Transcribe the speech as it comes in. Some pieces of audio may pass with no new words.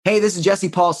Hey, this is Jesse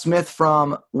Paul Smith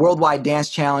from Worldwide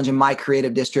Dance Challenge in my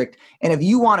creative district. And if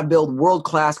you want to build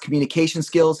world-class communication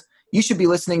skills, you should be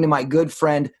listening to my good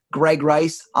friend, Greg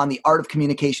Rice, on the Art of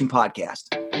Communication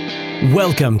podcast.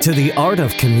 Welcome to the Art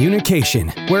of Communication,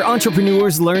 where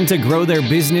entrepreneurs learn to grow their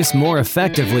business more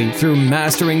effectively through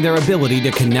mastering their ability to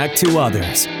connect to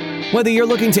others. Whether you're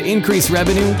looking to increase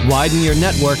revenue, widen your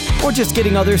network, or just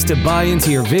getting others to buy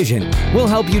into your vision, we'll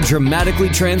help you dramatically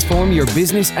transform your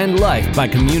business and life by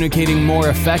communicating more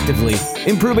effectively,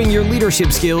 improving your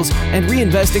leadership skills, and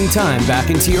reinvesting time back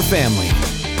into your family.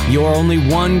 You're only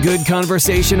one good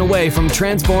conversation away from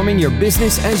transforming your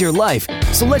business and your life,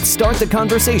 so let's start the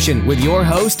conversation with your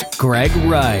host, Greg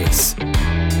Rice.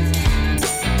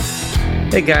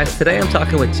 Hey guys, today I'm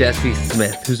talking with Jesse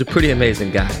Smith, who's a pretty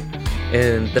amazing guy.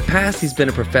 In the past, he's been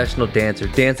a professional dancer,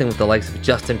 dancing with the likes of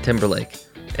Justin Timberlake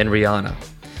and Rihanna.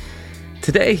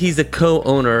 Today, he's a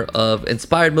co-owner of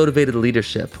Inspired Motivated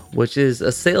Leadership, which is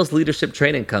a sales leadership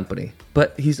training company.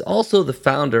 But he's also the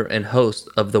founder and host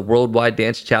of the Worldwide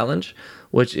Dance Challenge,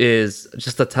 which is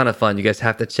just a ton of fun. You guys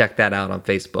have to check that out on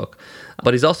Facebook.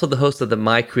 But he's also the host of the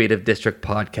My Creative District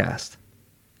podcast.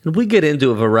 And we get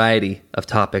into a variety of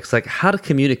topics like how to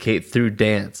communicate through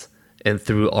dance and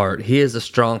through art. He has a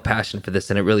strong passion for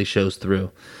this, and it really shows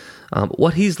through.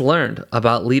 What he's learned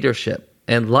about leadership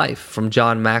and life from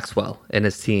John Maxwell and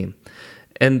his team,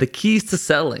 and the keys to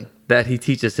selling that he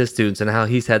teaches his students and how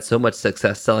he's had so much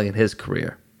success selling in his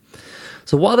career.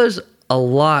 So while there's a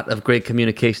lot of great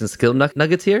communication skill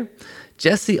nuggets here,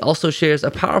 Jesse also shares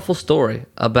a powerful story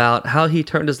about how he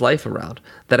turned his life around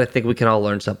that I think we can all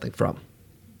learn something from.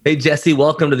 Hey, Jesse,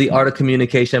 welcome to the Art of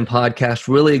Communication podcast.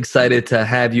 Really excited to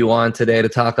have you on today to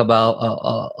talk about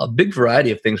a big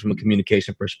variety of things from a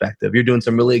communication perspective. You're doing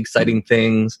some really exciting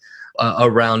things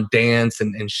around dance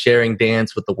and sharing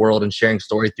dance with the world and sharing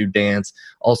story through dance.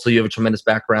 Also, you have a tremendous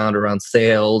background around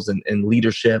sales and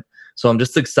leadership. So I'm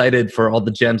just excited for all the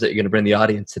gems that you're going to bring the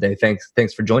audience today.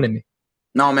 Thanks for joining me.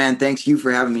 No, man, thanks you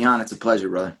for having me on. It's a pleasure,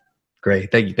 brother.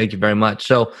 Great. Thank you very much.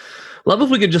 So love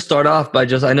if we could just start off by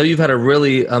I know you've had a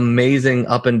really amazing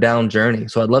up and down journey.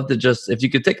 So I'd love to if you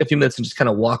could take a few minutes and just kind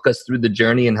of walk us through the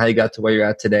journey and how you got to where you're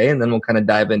at today. And then we'll kind of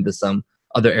dive into some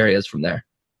other areas from there.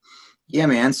 Yeah,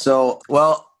 man. So,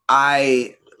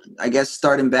 I guess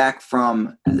starting back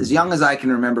from as young as I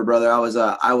can remember, brother, I was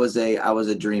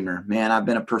a dreamer, man. I've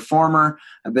been a performer.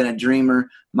 I've been a dreamer.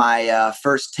 My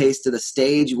first taste of the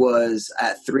stage was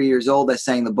at 3 years old. I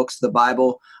sang the books of the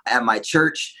Bible at my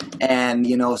church. And,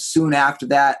 soon after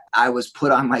that, I was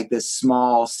put on like this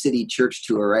small city church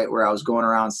tour, right, where I was going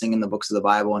around singing the books of the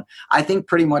Bible. And I think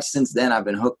pretty much since then I've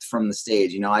been hooked from the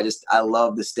stage. I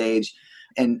love the stage.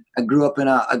 And I grew up in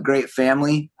a great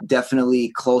family,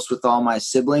 definitely close with all my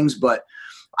siblings, but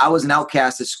I was an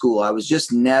outcast at school. I was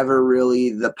just never really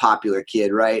the popular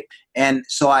kid, right? And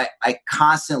so I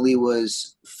constantly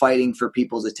was fighting for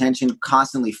people's attention,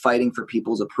 constantly fighting for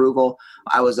people's approval.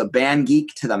 I was a band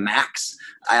geek to the max.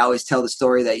 I always tell the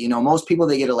story that, most people,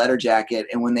 they get a letter jacket,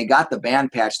 and when they got the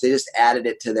band patch, they just added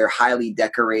it to their highly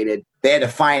decorated. They had to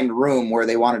find room where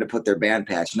they wanted to put their band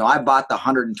patch. I bought the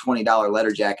 $120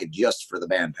 letter jacket just for the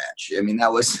band patch. I mean,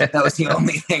 that was the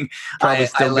only thing. Probably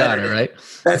still got it, right?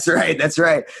 That's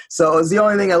right. So it was the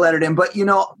only thing I lettered in. But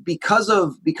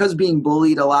because being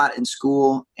bullied a lot in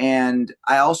school, and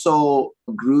I also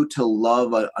grew to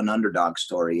love an underdog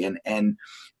story, and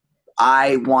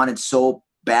I wanted so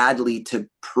badly to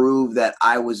prove that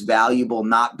I was valuable,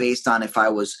 not based on if I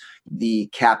was the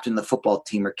captain of the football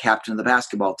team or captain of the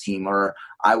basketball team, or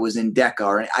I was in DECA,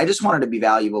 or I just wanted to be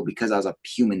valuable because I was a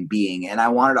human being, and I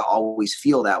wanted to always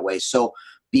feel that way. So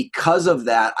because of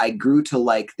that, I grew to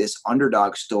like this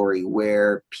underdog story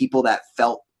where people that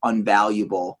felt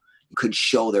unvaluable could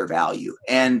show their value.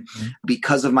 And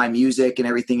because of my music and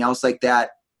everything else like that,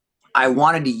 I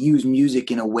wanted to use music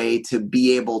in a way to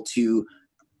be able to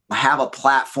have a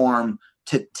platform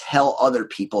to tell other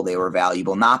people they were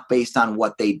valuable, not based on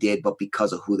what they did, but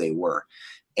because of who they were.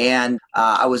 And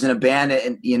I was in a band,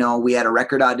 and we had a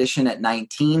record audition at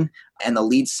 19, and the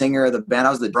lead singer of the band,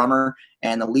 I was the drummer,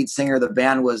 and the lead singer of the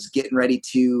band was getting ready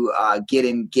to get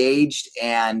engaged,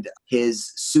 and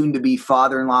his soon-to-be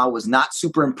father-in-law was not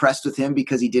super impressed with him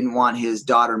because he didn't want his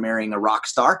daughter marrying a rock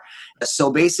star.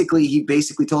 So he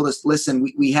basically told us, listen,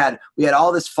 we had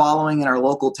all this following in our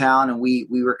local town, and we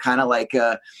were kind of like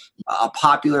a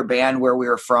popular band where we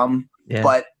were from,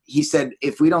 but he said,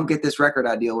 if we don't get this record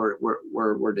deal,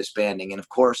 we're disbanding. And of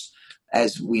course,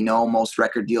 as we know, most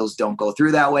record deals don't go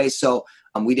through that way. So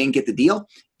we didn't get the deal,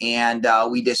 and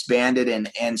we disbanded.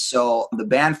 And so the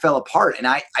band fell apart, and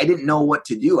I didn't know what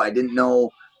to do. I didn't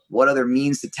know what other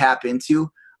means to tap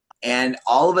into. And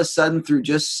all of a sudden, through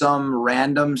just some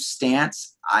random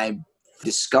stance, I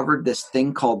discovered this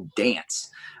thing called dance.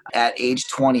 At age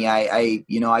 20, I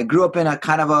grew up in a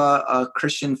kind of a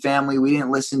Christian family. We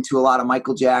didn't listen to a lot of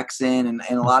Michael Jackson and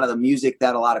a lot of the music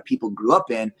that a lot of people grew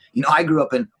up in. I grew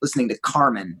up in listening to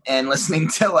Carmen and listening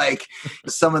to like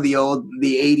some of the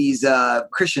 80s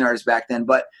Christian artists back then.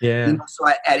 But so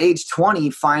at age 20,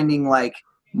 finding like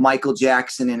Michael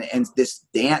Jackson and this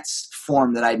dance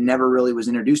form that I'd never really was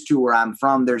introduced to. Where I'm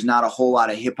from, there's not a whole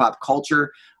lot of hip hop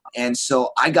culture. And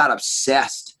so I got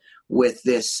obsessed with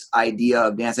this idea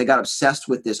of dance. I got obsessed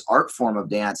with this art form of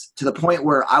dance to the point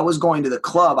where I was going to the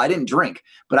club. I didn't drink,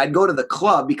 but I'd go to the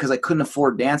club because I couldn't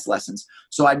afford dance lessons.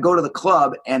 So I'd go to the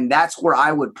club, and that's where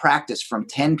I would practice from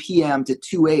 10 p.m. to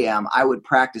 2 a.m. I would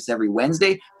practice every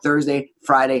Wednesday, Thursday,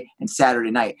 Friday, and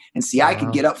Saturday night. And see, I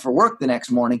could get up for work the next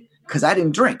morning because I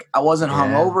didn't drink. I wasn't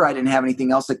hungover. I didn't have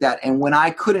anything else like that. And when I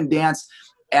couldn't dance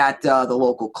at the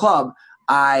local club,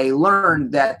 I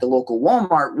learned that the local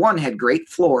Walmart, one, had great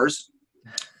floors.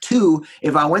 Two,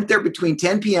 if I went there between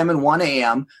 10 p.m. and 1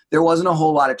 a.m., there wasn't a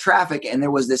whole lot of traffic. And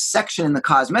there was this section in the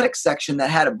cosmetics section that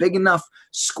had a big enough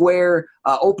square,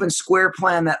 open square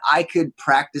plan that I could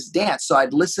practice dance. So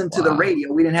I'd listen to the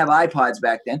radio. We didn't have iPods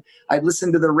back then. I'd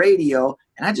listen to the radio,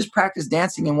 and I just practiced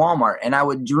dancing in Walmart. And I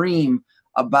would dream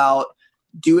about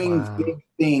doing big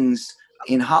things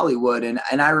in Hollywood. And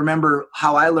I remember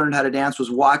how I learned how to dance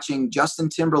was watching Justin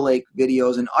Timberlake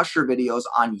videos and Usher videos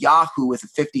on Yahoo with a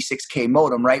 56K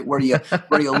modem, right? Where you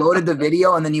loaded the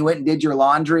video and then you went and did your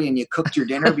laundry and you cooked your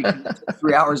dinner because it took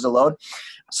 3 hours to load.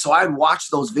 So I'd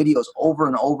watch those videos over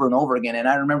and over and over again. And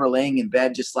I remember laying in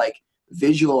bed just like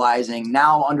visualizing,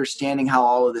 now understanding how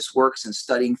all of this works and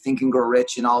studying Think and Grow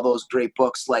Rich and all those great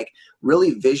books, like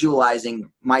really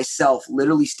visualizing myself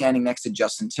literally standing next to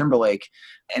Justin Timberlake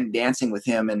and dancing with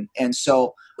him. And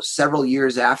so several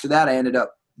years after that, I ended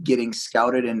up getting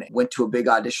scouted and went to a big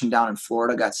audition down in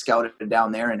Florida, got scouted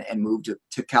down there and moved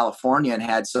to California and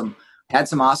had some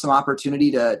awesome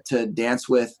opportunity to dance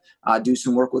with, do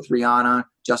some work with Rihanna,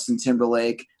 Justin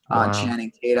Timberlake,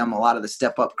 Channing Tatum, a lot of the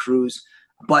Step Up crews.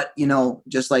 But,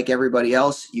 just like everybody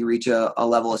else, you reach a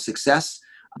level of success,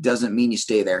 doesn't mean you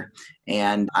stay there.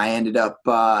 And I ended up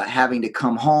having to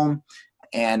come home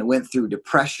and went through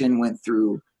depression,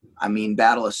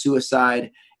 battle of suicide,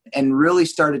 and really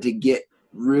started to get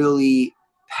really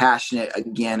passionate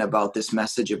again about this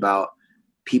message about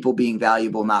people being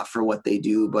valuable, not for what they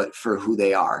do, but for who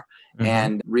they are. Mm-hmm.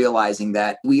 And realizing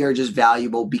that we are just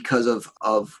valuable because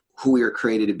of who we are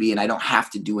created to be. And I don't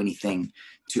have to do anything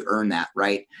to earn that,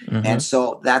 right? Mm-hmm. And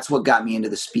so that's what got me into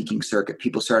the speaking circuit.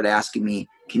 People started asking me,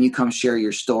 can you come share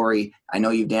your story? I know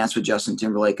you've danced with Justin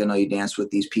Timberlake. I know you danced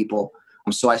with these people.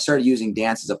 So I started using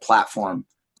dance as a platform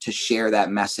to share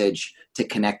that message, to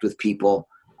connect with people.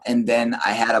 And then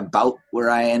I had a bout where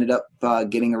I ended up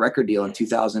getting a record deal in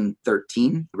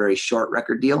 2013, a very short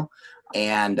record deal.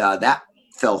 And that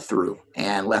fell through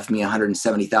and left me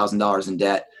 $170,000 in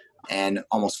debt and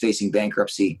almost facing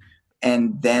bankruptcy.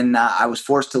 And then I was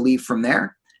forced to leave from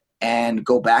there and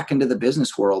go back into the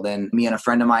business world. And me and a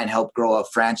friend of mine helped grow a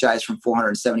franchise from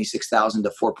 $476,000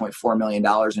 to $4.4 million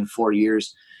in 4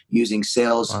 years using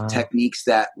sales techniques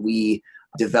that we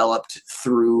developed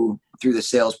through the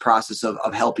sales process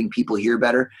of helping people hear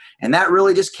better. And that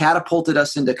really just catapulted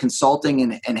us into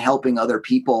consulting and helping other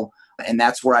people. And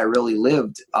that's where I really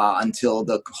lived until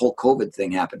the whole COVID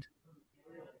thing happened.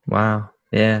 Wow.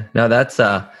 Yeah. No, that's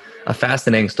a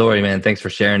fascinating story, man. Thanks for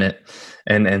sharing it.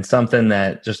 And something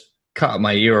that just caught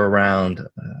my ear around,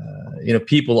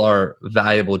 people are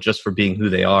valuable just for being who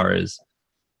they are is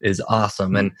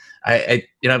awesome. And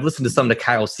I've listened to something that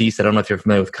Kyle C said. I don't know if you're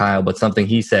familiar with Kyle, but something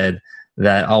he said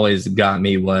that always got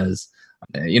me was,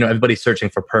 everybody's searching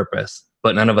for purpose,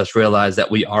 but none of us realize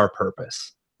that we are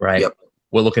purpose, right? Yep.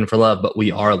 We're looking for love, but we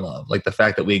are love. Like the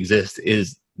fact that we exist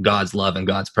is God's love and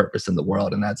God's purpose in the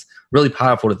world. And that's really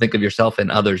powerful to think of yourself and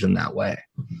others in that way.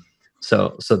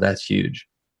 So that's huge.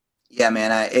 Yeah, man.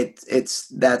 That's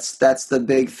the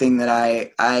big thing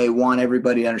that I want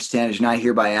everybody to understand is you're not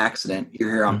here by accident. You're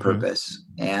here on purpose.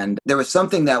 And there was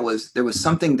something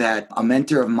that a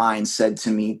mentor of mine said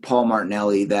to me, Paul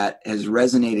Martinelli, that has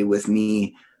resonated with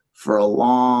me for a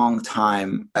long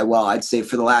time. I'd say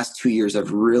for the last 2 years,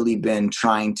 I've really been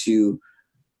trying to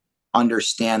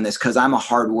understand this because I'm a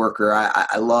hard worker.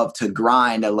 I love to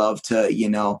grind. I love to,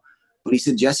 but he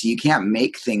said, Jesse, you can't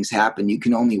make things happen. You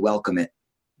can only welcome it.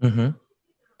 Mm-hmm.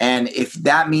 And if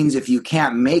that means if you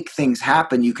can't make things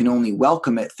happen, you can only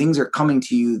welcome it. Things are coming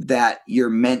to you that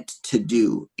you're meant to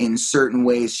do in certain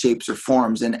ways, shapes, or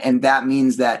forms. And that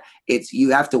means that you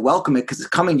have to welcome it because it's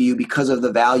coming to you because of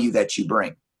the value that you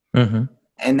bring. Mm-hmm.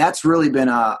 And that's really been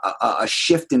a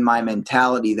shift in my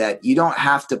mentality, that you don't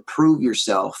have to prove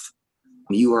yourself.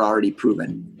 You are already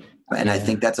proven. And I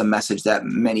think that's a message that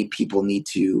many people need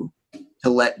to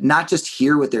let, not just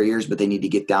hear with their ears, but they need to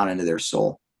get down into their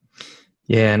soul.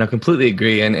 Yeah, and I completely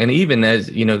agree. And even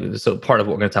as, so part of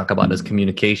what we're going to talk about is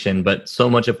communication, but so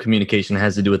much of communication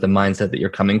has to do with the mindset that you're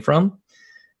coming from.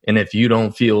 And if you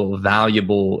don't feel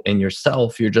valuable in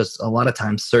yourself, you're just a lot of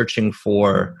times searching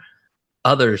for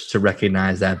others to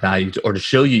recognize that value or to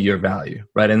show you your value,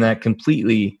 right? And that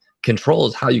completely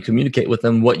controls how you communicate with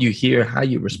them, what you hear, how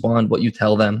you respond, what you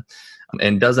tell them,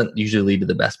 and doesn't usually lead to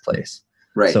the best place.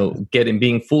 Right. So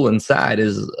being full inside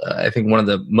is, I think, one of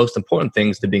the most important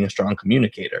things to being a strong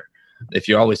communicator. If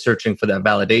you're always searching for that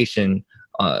validation,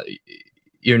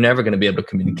 you're never going to be able to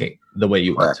communicate the way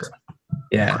you want to.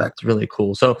 Yeah, that's really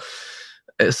cool. So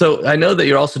I know that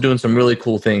you're also doing some really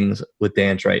cool things with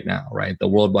dance right now, right? The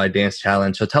Worldwide Dance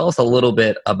Challenge. So tell us a little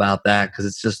bit about that, because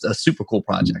it's just a super cool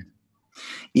project.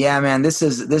 Yeah, man, this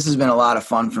has been a lot of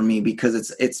fun for me,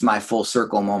 because it's my full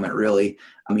circle moment, really.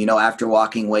 After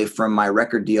walking away from my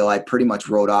record deal, I pretty much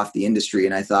wrote off the industry,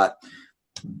 and I thought,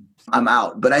 I'm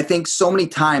out. But I think so many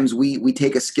times we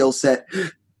take a skill set,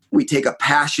 we take a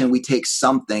passion, we take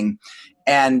something,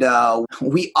 and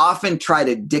we often try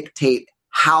to dictate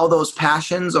how those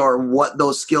passions or what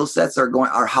those skill sets are going,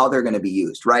 or how they're going to be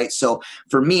used, right? So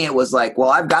for me, it was like, well,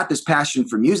 I've got this passion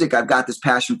for music, I've got this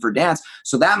passion for dance,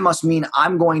 so that must mean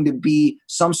I'm going to be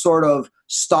some sort of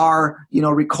star,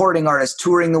 recording artist,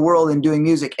 touring the world and doing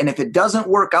music. And if it doesn't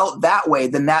work out that way,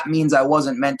 then that means I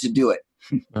wasn't meant to do it.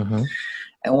 Uh-huh.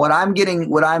 And what I'm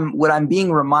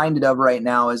being reminded of right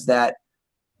now is that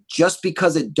just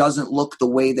because it doesn't look the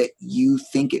way that you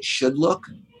think it should look,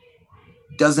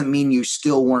 doesn't mean you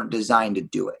still weren't designed to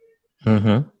do it.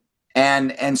 Mm-hmm.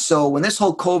 And so when this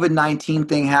whole COVID-19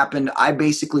 thing happened, I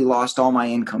basically lost all my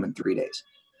income in 3 days.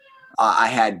 I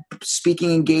had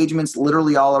speaking engagements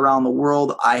literally all around the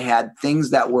world. I had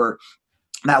things that were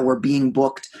being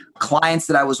booked, clients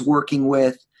that I was working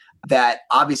with, that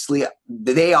obviously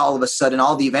they all of a sudden,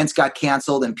 all the events got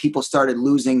canceled and people started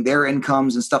losing their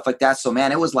incomes and stuff like that. So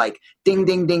man, it was like ding,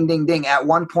 ding, ding, ding, ding. At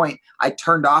one point I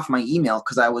turned off my email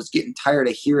because I was getting tired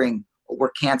of hearing, we're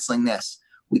canceling this,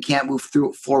 we can't move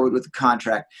forward with the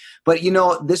contract. But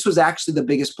this was actually the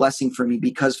biggest blessing for me,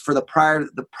 because for the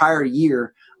prior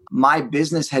year, my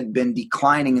business had been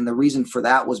declining. And the reason for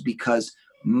that was because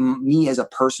me as a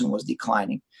person was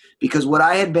declining. Because what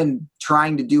I had been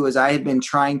trying to do is I had been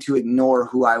trying to ignore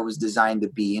who I was designed to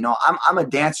be. I'm a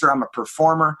dancer, I'm a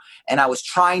performer, and I was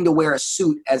trying to wear a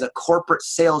suit as a corporate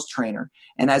sales trainer.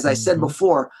 And as I said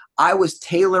before, I was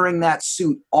tailoring that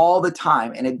suit all the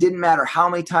time. And it didn't matter how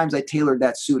many times I tailored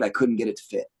that suit, I couldn't get it to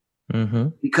fit. Mm-hmm.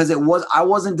 Because I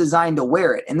wasn't designed to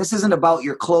wear it. And this isn't about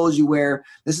your clothes you wear.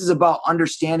 This is about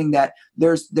understanding that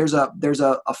there's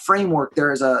a framework,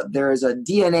 there is a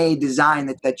DNA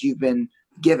design that you've been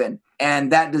given,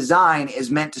 and that design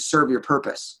is meant to serve your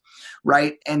purpose,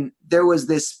 right? And there was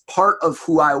this part of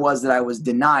who I was that I was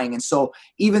denying. And so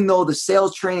even though the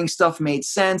sales training stuff made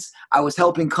sense, I was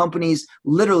helping companies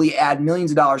literally add millions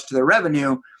of dollars to their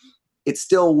revenue, it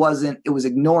still wasn't, it was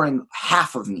ignoring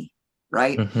half of me,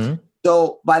 right? Mm-hmm.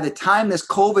 So by the time this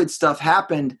COVID stuff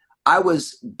happened, I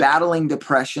was battling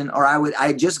depression, or I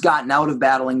had just gotten out of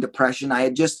battling depression. I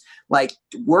had just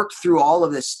worked through all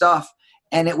of this stuff.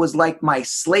 And it was like my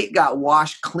slate got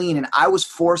washed clean, and I was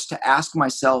forced to ask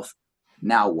myself,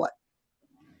 now what?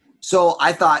 So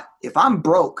I thought, if I'm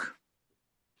broke,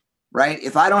 right?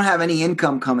 If I don't have any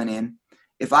income coming in,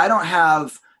 if I don't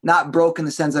have, not broke in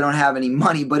the sense I don't have any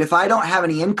money, but if I don't have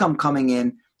any income coming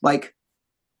in,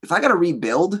 if I got to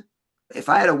rebuild, if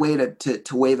I had a way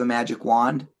to wave a magic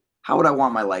wand, how would I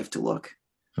want my life to look?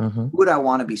 Mm-hmm. Who would I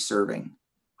want to be serving?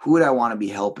 Who would I want to be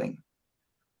helping?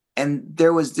 And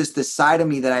there was just this side of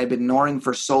me that I had been ignoring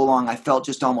for so long. I felt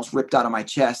just almost ripped out of my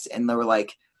chest. And they were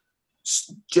like,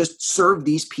 just serve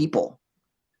these people.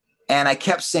 And I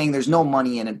kept saying, there's no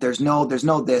money in it. There's no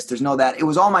this, there's no that. It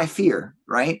was all my fear,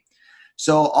 right?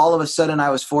 So all of a sudden I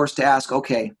was forced to ask,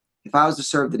 okay, if I was to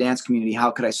serve the dance community, how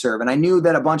could I serve? And I knew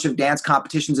that a bunch of dance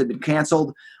competitions had been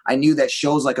canceled. I knew that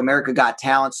shows like America Got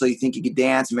Talent, So You Think You Could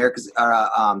Dance,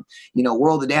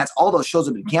 World of Dance, all those shows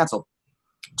have been canceled.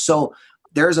 So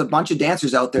there's a bunch of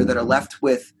dancers out there that are left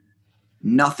with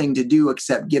nothing to do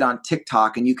except get on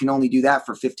TikTok, and you can only do that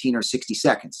for 15 or 60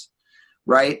 seconds,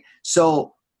 right?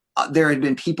 So there had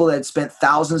been people that had spent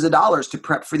thousands of dollars to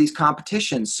prep for these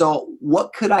competitions. So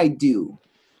what could I do?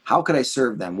 How could I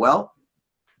serve them? Well,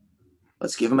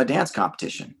 let's give them a dance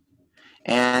competition.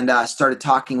 And started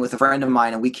talking with a friend of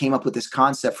mine, and we came up with this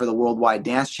concept for the Worldwide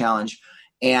Dance Challenge.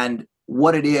 And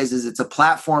what it is it's a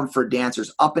platform for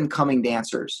dancers, up and coming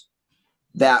dancers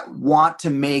that want to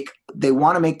make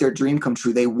their dream come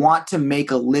true. They want to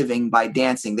make a living by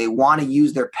dancing. They want to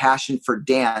use their passion for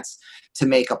dance to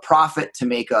make a profit, to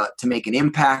make an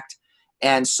impact.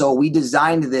 And so we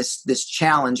designed this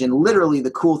challenge. And literally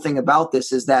the cool thing about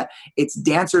this is that it's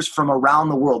dancers from around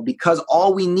the world, because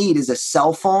all we need is a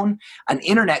cell phone, an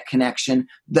internet connection.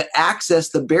 The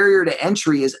barrier to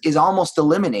entry is almost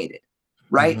eliminated,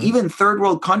 right? Mm-hmm. Even third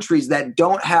world countries that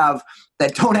don't have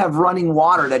running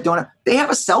water, they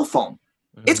have a cell phone.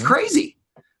 Mm-hmm. It's crazy,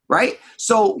 right?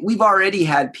 So we've already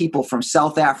had people from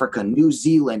South Africa, New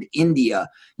Zealand, India,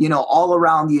 all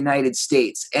around the United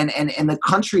States, and the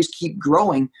countries keep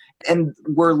growing, and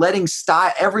we're letting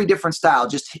every different style,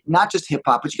 not just hip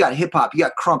hop, but you got hip hop, you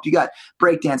got crump, you got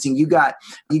breakdancing, you got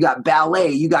ballet,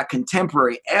 you got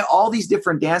contemporary, all these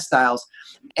different dance styles,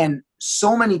 and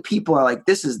so many people are like,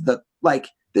 this is the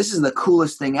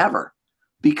coolest thing ever,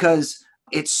 because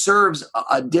it serves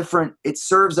an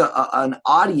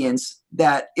audience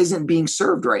that isn't being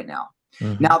served right now.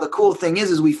 Mm-hmm. Now, the cool thing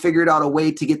is we figured out a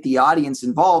way to get the audience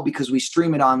involved, because we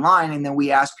stream it online and then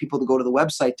we ask people to go to the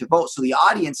website to vote. So the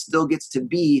audience still gets to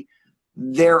be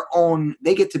their own,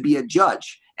 they get to be a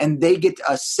judge, and they get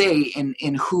a say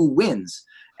in who wins.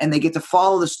 And they get to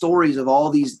follow the stories of all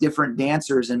these different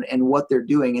dancers and what they're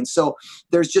doing. And so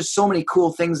there's just so many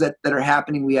cool things that are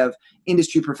happening. We have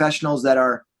industry professionals that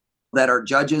are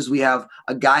judges. We have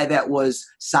a guy that was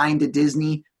signed to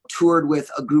Disney, toured with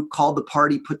a group called The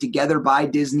Party, put together by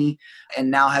Disney,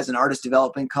 and now has an artist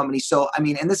development company. So,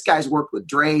 and this guy's worked with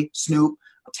Dre, Snoop,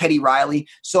 Teddy Riley.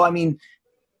 So,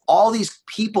 all these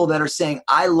people that are saying,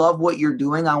 I love what you're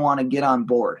doing, I want to get on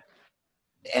board,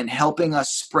 and helping us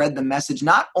spread the message.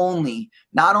 Not only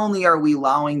are we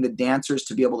allowing the dancers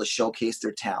to be able to showcase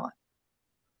their talent,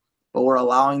 but we're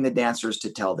allowing the dancers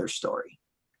to tell their story.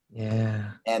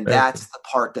 Yeah. And that's the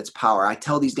part that's power. I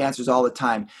tell these dancers all the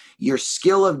time, your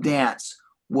skill of dance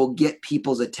will get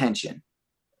people's attention,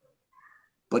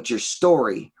 but your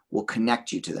story will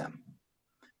connect you to them.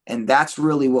 And that's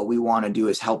really what we want to do,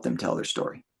 is help them tell their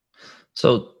story.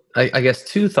 So I guess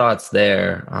two thoughts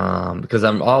there, because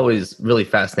I'm always really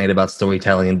fascinated about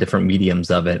storytelling and different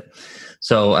mediums of it.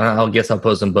 So I'll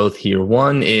pose them both here.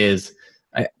 One is,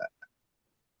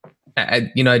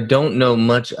 I don't know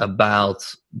much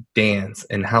about dance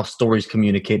and how stories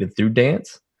communicated through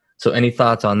dance. So any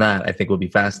thoughts on that, I think, would be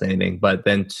fascinating. But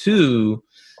then two,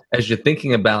 as you're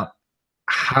thinking about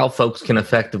how folks can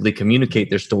effectively communicate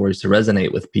their stories to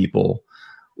resonate with people,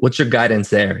 what's your guidance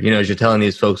there? As you're telling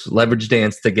these folks, leverage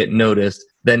dance to get noticed,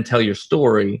 then tell your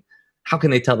story, how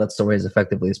can they tell that story as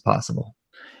effectively as possible?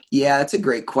 Yeah, that's a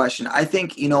great question. I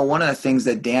think, one of the things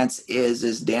that dance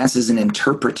is an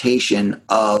interpretation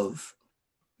of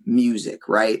music,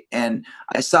 right? And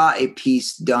I saw a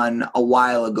piece done a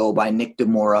while ago by Nick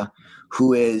DeMora,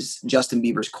 who is Justin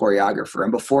Bieber's choreographer.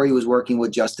 And before he was working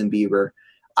with Justin Bieber,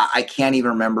 I can't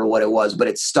even remember what it was, but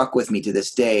it stuck with me to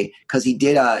this day, because he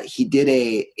did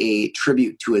a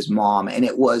tribute to his mom, and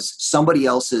it was somebody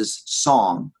else's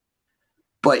song,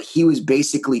 but he was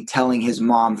basically telling his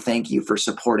mom, thank you for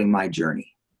supporting my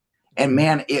journey. And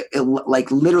man, it like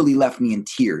literally left me in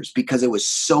tears, because it was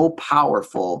so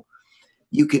powerful.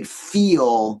 You could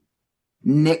feel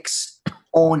Nick's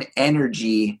own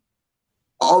energy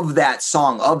of that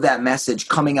song, of that message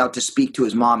coming out to speak to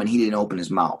his mom, and he didn't open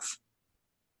his mouth.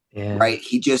 Yeah. Right?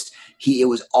 It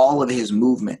was all of his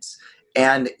movements.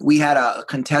 And we had a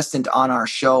contestant on our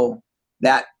show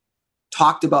that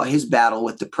talked about his battle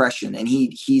with depression, and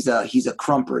he's a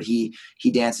crumper. He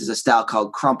dances a style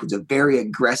called crump. It's a very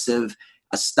aggressive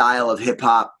style of hip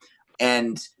hop.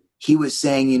 And he was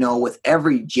saying, with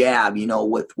every jab,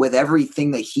 with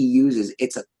everything that he uses,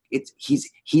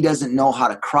 he doesn't know how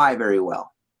to cry very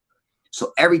well.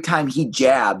 So every time he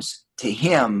jabs, to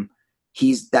him,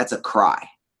 that's a cry.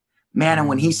 Man, and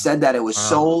when he said that, it was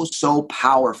so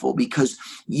powerful, because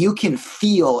you can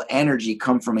feel energy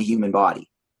come from a human body.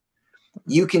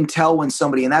 You can tell when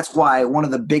somebody, and that's why one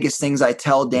of the biggest things I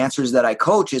tell dancers that I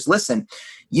coach is, listen,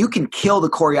 you can kill the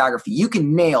choreography. You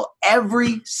can nail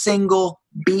every single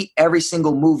beat, every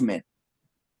single movement,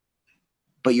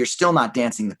 but you're still not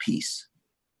dancing the piece,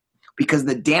 because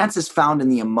the dance is found in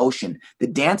the emotion. The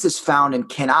dance is found in,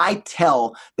 can I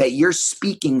tell that you're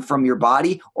speaking from your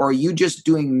body, or are you just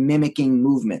mimicking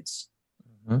movements?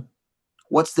 Mm-hmm.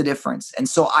 What's the difference? And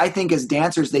so I think as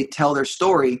dancers, they tell their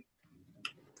story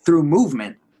through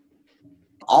movement.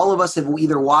 All of us have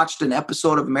either watched an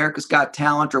episode of America's Got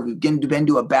Talent, or we've been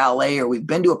to a ballet, or we've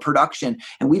been to a production,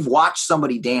 and we've watched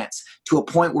somebody dance to a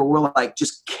point where we're like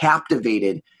just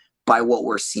captivated by what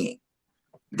we're seeing.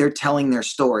 they're telling their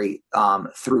story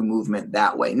through movement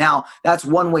that way. Now, that's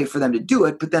one way for them to do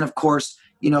it. But then, of course,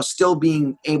 still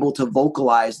being able to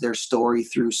vocalize their story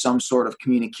through some sort of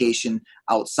communication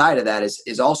outside of that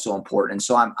is also important. And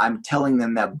so I'm telling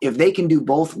them that if they can do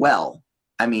both well,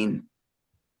 I mean,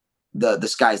 the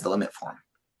sky's the limit for them.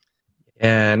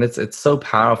 Yeah, and it's so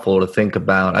powerful to think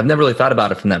about. I've never really thought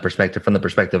about it from that perspective, from the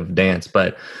perspective of dance,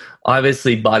 but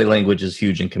obviously body language is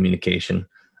huge in communication.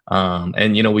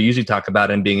 And, we usually talk about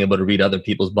it being able to read other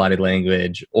people's body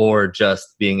language, or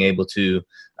just being able to,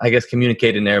 I guess,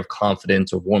 communicate an air of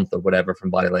confidence or warmth or whatever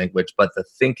from body language. But the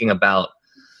thinking about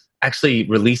actually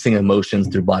releasing emotions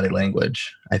through body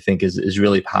language, I think is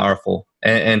really powerful.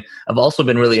 And I've also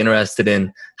been really interested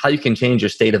in how you can change your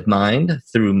state of mind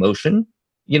through motion.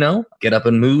 Get up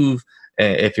and move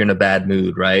if you're in a bad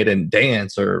mood, right? And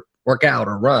dance or work out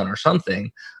or run or something.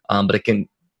 But it can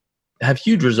have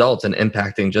huge results in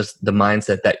impacting just the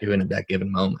mindset that you're in at that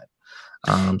given moment.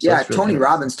 Really Tony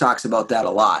Robbins talks about that a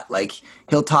lot. Like,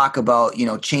 he'll talk about,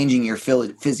 changing your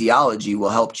physiology will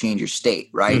help change your state,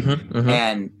 right? Mm-hmm, mm-hmm.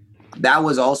 And that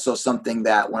was also something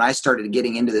that when I started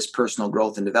getting into this personal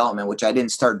growth and development, which I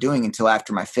didn't start doing until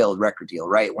after my failed record deal,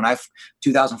 right?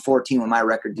 2014, when my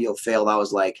record deal failed, I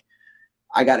was like,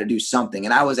 I got to do something.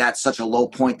 And I was at such a low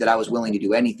point that I was willing to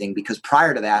do anything, because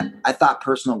prior to that, I thought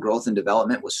personal growth and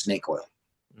development was snake oil.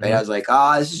 Right? Mm-hmm. I was like,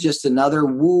 this is just another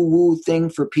woo-woo thing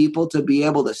for people to be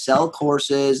able to sell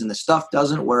courses, and the stuff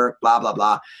doesn't work, blah, blah,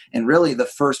 blah. And really, the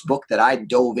first book that I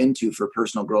dove into for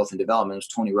personal growth and development was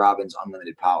Tony Robbins'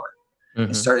 Unlimited Power. Mm-hmm.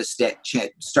 And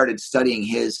started studying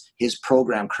his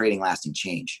program, Creating Lasting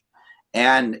Change.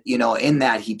 And, in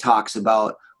that, he talks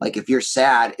about, like, if you're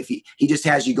sad, he just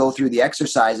has you go through the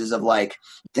exercises of, like,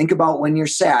 think about when you're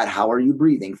sad, how are you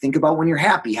breathing? Think about when you're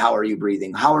happy, how are you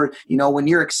breathing? When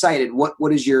you're excited,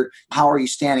 how are you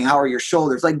standing? How are your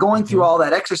shoulders? Like, going through all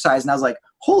that exercise. And I was like,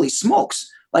 holy smokes,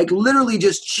 like, literally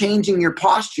just changing your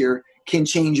posture can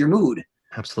change your mood.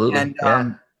 Absolutely.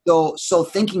 And so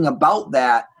thinking about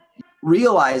that,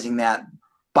 realizing that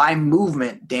by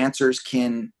movement, dancers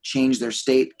can change their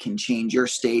state, can change your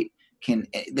state,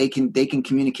 they can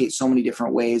communicate so many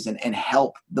different ways and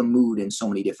help the mood in so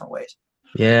many different ways.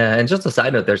 Yeah. And just a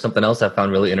side note, there's something else I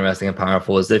found really interesting and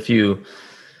powerful is if you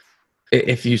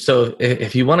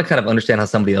want to kind of understand how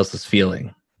somebody else is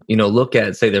feeling, look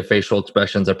at, say, their facial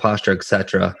expressions, their posture,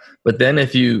 etc. But then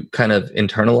if you kind of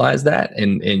internalize that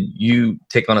and you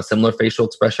take on a similar facial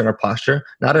expression or posture,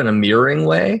 not in a mirroring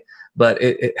way, but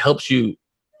it helps you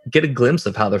get a glimpse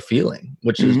of how they're feeling,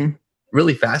 which is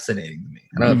really fascinating to me.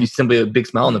 I don't know if you simply have a big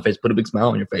smile on their face, put a big smile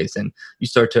on your face, and you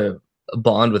start to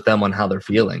bond with them on how they're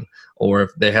feeling. Or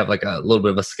if they have like a little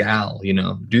bit of a scowl,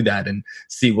 do that and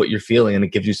see what you're feeling, and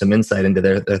it gives you some insight into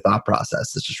their thought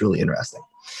process. It's just really interesting.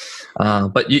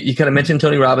 But you kind of mentioned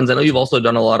Tony Robbins. I know you've also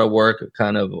done a lot of work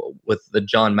kind of with the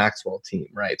John Maxwell team,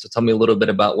 right? So tell me a little bit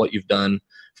about what you've done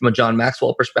from a John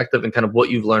Maxwell perspective and kind of what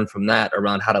you've learned from that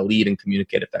around how to lead and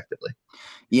communicate effectively.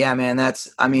 Yeah, man,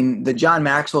 the John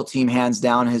Maxwell team, hands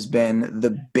down, has been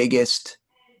the biggest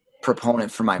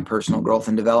proponent for my personal growth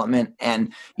and development.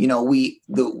 And,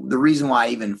 the reason why I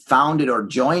even founded or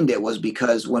joined it was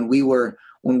because when we were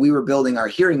building our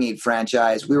hearing aid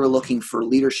franchise, we were looking for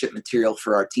leadership material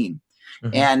for our team.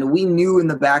 Mm-hmm. And we knew in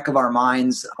the back of our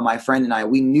minds, my friend and I,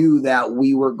 we knew that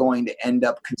we were going to end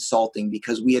up consulting,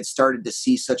 because we had started to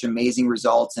see such amazing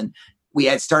results, and we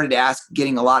had started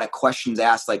getting a lot of questions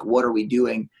asked, like, what are we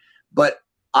doing? But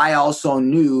I also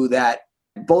knew that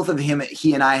both of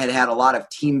he and I had a lot of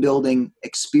team building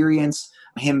experience,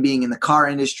 him being in the car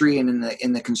industry and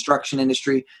in the construction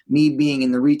industry, me being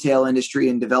in the retail industry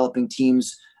and developing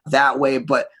teams that way.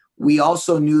 But we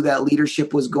also knew that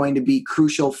leadership was going to be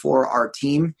crucial for our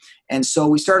team. And so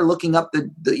we started looking up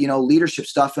the leadership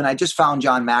stuff, and I just found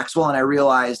John Maxwell, and I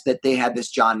realized that they had this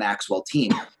John Maxwell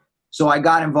team. So I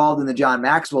got involved in the John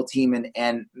Maxwell team,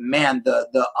 and man,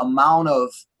 the amount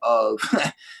of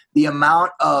the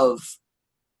amount of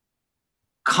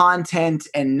content,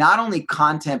 and not only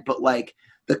content, but like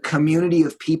the community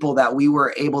of people that we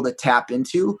were able to tap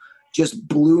into just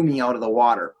blew me out of the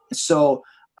water. So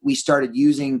we started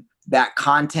using that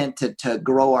content to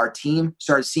grow our team,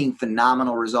 started seeing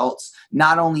phenomenal results,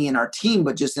 not only in our team,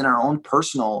 but just in our own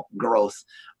personal growth.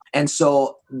 And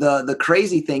so the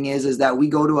crazy thing is that we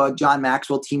go to a John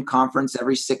Maxwell team conference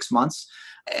every 6 months,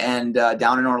 and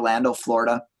down in Orlando,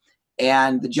 Florida.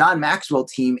 And the John Maxwell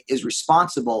team is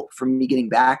responsible for me getting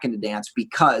back into dance,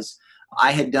 because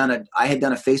I had done a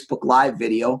Facebook Live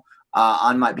video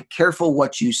on my, be careful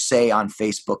what you say on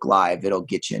Facebook Live, it'll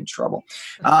get you in trouble.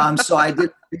 So I did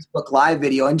a Facebook Live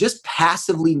video and just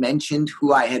passively mentioned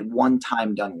who I had one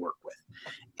time done work with.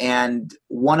 and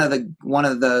one of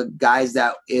the guys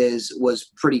that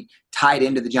was pretty tied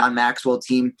into the John Maxwell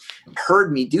team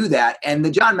heard me do that. And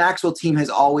the John Maxwell team has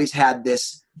always had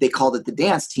this, they called it the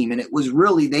dance team. And it was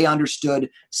really, they understood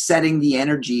setting the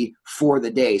energy for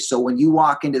the day. So when you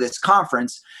walk into this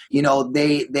conference,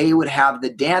 they would have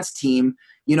the dance team,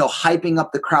 hyping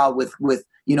up the crowd with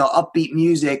upbeat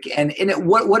music. And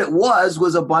what it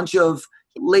was a bunch of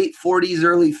late 40s,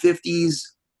 early 50s,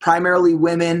 primarily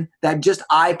women that just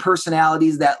eye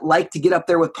personalities that like to get up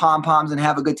there with pom-poms and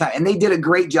have a good time. And they did a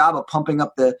great job of pumping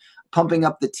up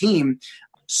the team.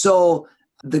 So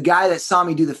the guy that saw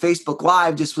me do the Facebook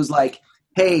Live just was like,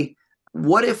 hey,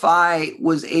 what if I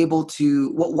was able to,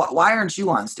 why aren't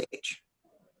you on stage?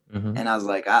 Mm-hmm. And I was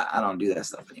like, I don't do that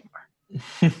stuff anymore.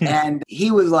 And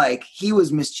he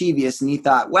was mischievous, and he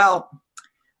thought, well,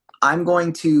 I'm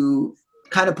going to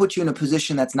kind of put you in a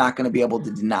position that's not going to be able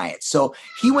to deny it. So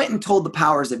he went and told the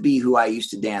powers that be, who I used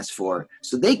to dance for.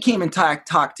 So they came and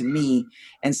talked to me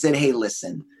and said, hey,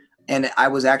 listen. And I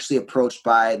was actually approached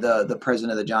by the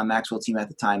president of the John Maxwell team at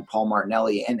the time, Paul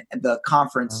Martinelli, and the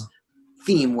conference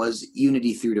theme was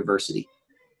unity through diversity.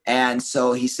 And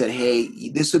so he said, hey,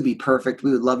 this would be perfect.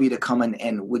 We would love you to come in,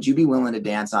 and would you be willing to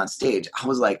dance on stage? I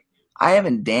was like, I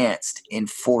haven't danced in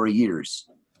 4 years.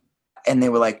 And they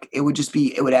were like, it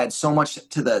would add so much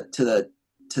to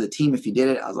the team if you did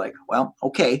it. I was like, well,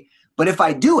 okay. But if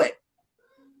I do it,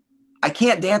 I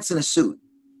can't dance in a suit.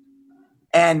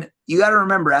 And you got to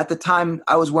remember, at the time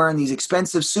I was wearing these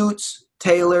expensive suits,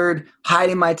 tailored,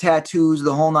 hiding my tattoos,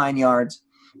 the whole 9 yards.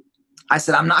 I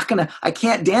said, I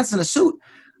can't dance in a suit.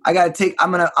 I'm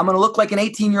going to look like an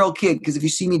 18-year-old kid. Because if you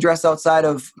see me dressed outside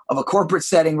of a corporate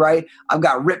setting, right, I've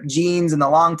got ripped jeans and the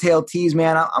long tail tees,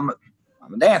 man, I'm a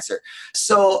dancer.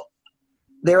 So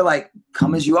they're like,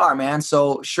 come as you are, man.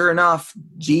 So sure enough,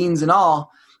 jeans and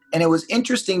all. And it was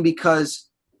interesting because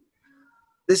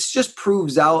this just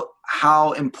proves out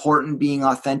how important being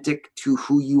authentic to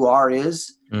who you are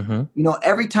is. Mm-hmm.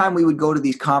 Every time we would go to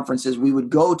these conferences, we would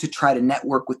go to try to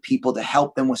network with people to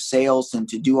help them with sales and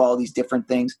to do all these different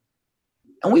things.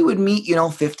 And we would meet,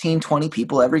 15, 20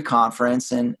 people every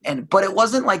conference. But it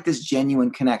wasn't like this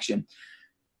genuine connection.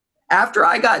 After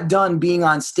I got done being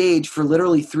on stage for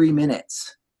literally 3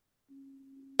 minutes,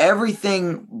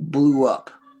 everything blew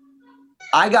up.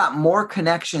 I got more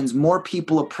connections, more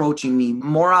people approaching me,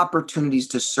 more opportunities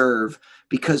to serve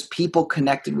because people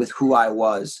connected with who I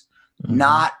was, mm-hmm.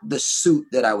 not the suit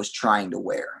that I was trying to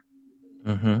wear.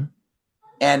 Mm-hmm.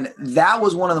 And that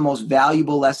was one of the most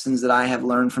valuable lessons that I have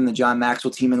learned from the John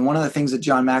Maxwell team. And one of the things that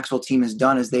John Maxwell team has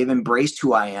done is they've embraced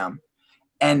who I am.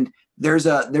 And there's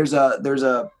a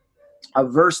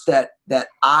verse that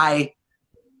I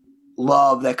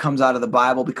love that comes out of the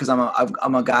Bible because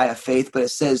I'm a guy of faith, but it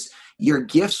says, your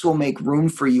gifts will make room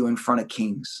for you in front of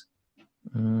kings.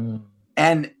 Mm.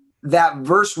 And that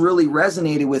verse really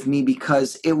resonated with me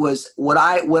because it was what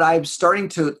I'm starting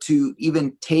to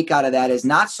even take out of that is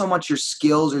not so much your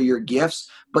skills or your gifts,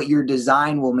 but your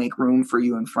design will make room for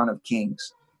you in front of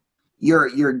kings.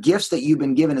 Your gifts that you've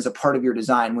been given as a part of your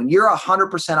design. When you're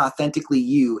 100% authentically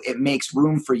you, it makes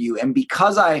room for you. And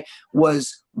because I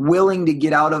was willing to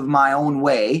get out of my own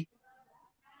way,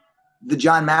 the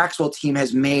John Maxwell team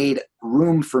has made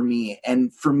room for me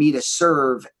and for me to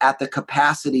serve at the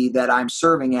capacity that I'm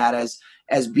serving at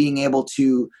as being able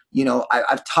to,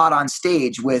 I've taught on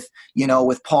stage with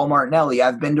Paul Martinelli.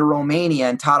 I've been to Romania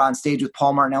and taught on stage with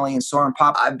Paul Martinelli and Soren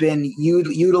Pop. I've been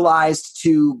utilized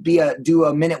to do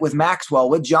a minute with Maxwell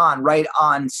with John right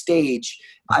on stage.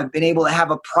 I've been able to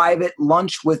have a private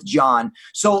lunch with John.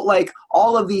 So like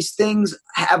all of these things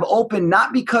have opened,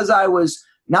 not because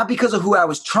of who I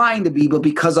was trying to be, but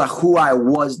because of who I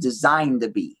was designed to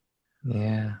be.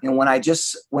 Yeah. And when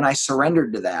I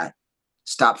surrendered to that,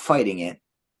 stopped fighting it,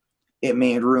 it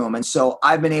made room. And so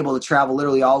I've been able to travel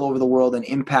literally all over the world and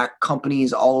impact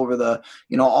companies all over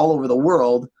the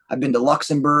world. I've been to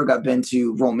Luxembourg. I've been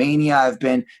to Romania. I've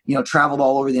been, traveled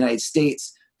all over the United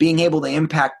States, being able to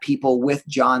impact people with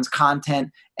John's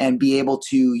content and be able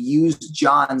to use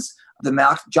John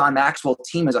Maxwell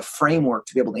team as a framework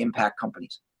to be able to impact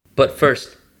companies. But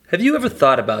first, have you ever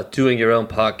thought about doing your own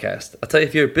podcast? I'll tell you,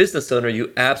 if you're a business owner,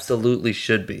 you absolutely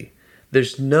should be.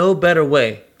 There's no better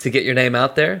way to get your name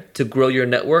out there, to grow your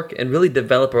network, and really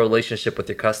develop a relationship with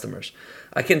your customers.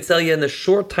 I can tell you in the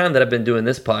short time that I've been doing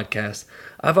this podcast,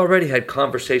 I've already had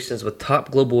conversations with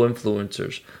top global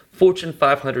influencers, Fortune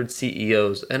 500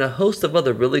 CEOs, and a host of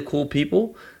other really cool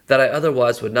people that I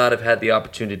otherwise would not have had the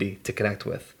opportunity to connect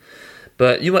with.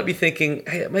 But you might be thinking,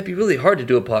 hey, it might be really hard to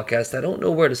do a podcast. I don't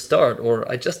know where to start, or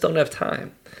I just don't have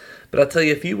time. But I'll tell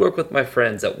you, if you work with my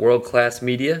friends at World Class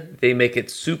Media, they make it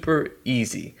super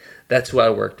easy. That's who I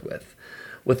worked with.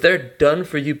 With their Done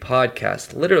For You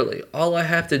podcast, literally all I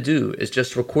have to do is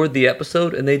just record the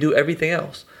episode and they do everything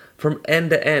else. From end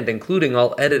to end, including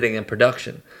all editing and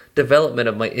production, development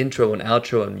of my intro and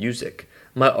outro and music,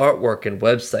 my artwork and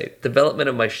website, development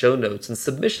of my show notes, and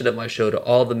submission of my show to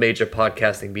all the major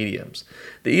podcasting mediums.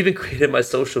 They even created my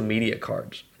social media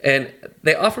cards. And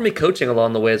they offer me coaching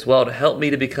along the way as well to help me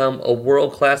to become a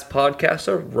world-class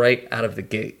podcaster right out of the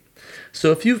gate.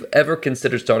 So if you've ever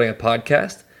considered starting a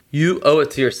podcast, you owe it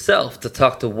to yourself to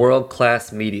talk to World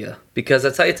Class Media, because I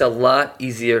tell you, it's a lot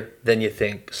easier than you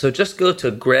think. So just go to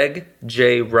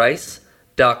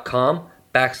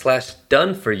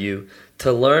gregjrice.com/done4you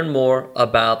to learn more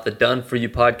about the Done For You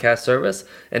podcast service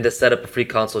and to set up a free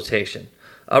consultation.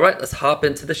 All right, let's hop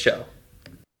into the show.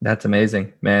 That's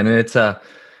amazing, man. And it's a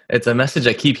message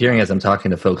I keep hearing as I'm talking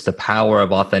to folks, the power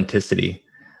of authenticity.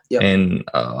 Yep. And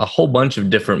a whole bunch of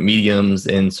different mediums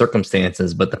and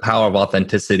circumstances, but the power of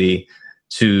authenticity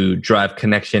to drive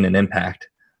connection and impact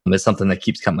is something that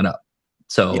keeps coming up.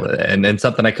 So, yep. and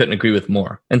something I couldn't agree with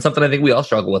more. And something I think we all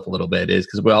struggle with a little bit is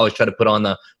because we always try to put on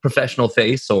the professional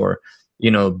face or,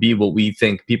 be what we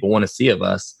think people want to see of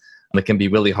us. It can be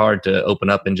really hard to open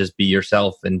up and just be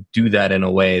yourself and do that in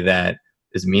a way that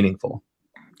is meaningful.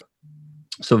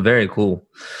 So very cool.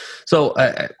 So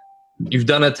you've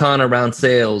done a ton around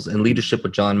sales and leadership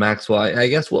with John Maxwell. I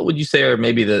guess what would you say are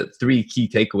maybe the 3 key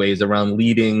takeaways around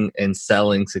leading and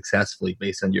selling successfully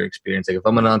based on your experience? Like if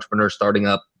I'm an entrepreneur starting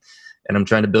up and I'm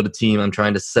trying to build a team, I'm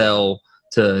trying to sell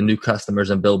to new customers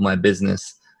and build my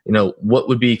business, what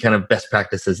would be kind of best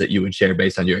practices that you would share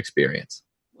based on your experience?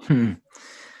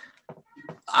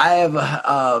 I have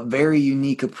a very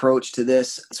unique approach to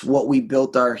this. It's what we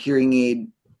built our hearing aid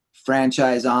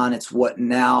franchise on. It's what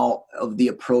now of the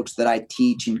approach that I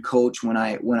teach and coach when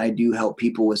I do help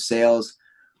people with sales.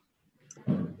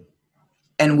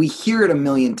 And we hear it a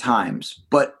million times,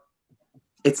 but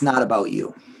it's not about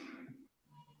you.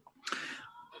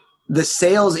 The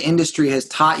sales industry has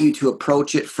taught you to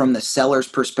approach it from the seller's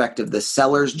perspective, the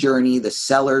seller's journey, the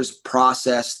seller's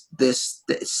process, the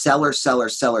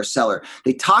seller.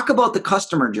 They talk about the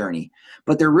customer journey,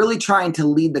 but they're really trying to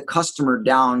lead the customer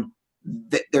down.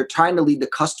 They're trying to lead the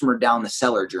customer down the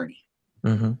seller journey.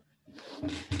 Mm-hmm.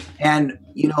 And,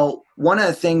 one of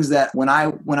the things that when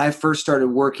I first started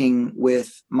working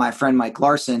with my friend Mike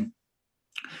Larson,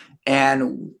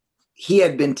 and he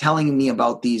had been telling me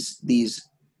about these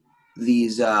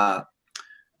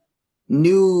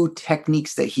new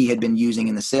techniques that he had been using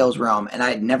in the sales realm, and I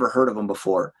had never heard of them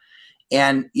before.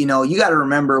 And you got to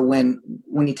remember when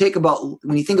you think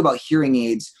about hearing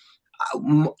aids,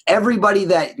 everybody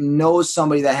that knows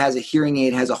somebody that has a hearing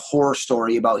aid has a horror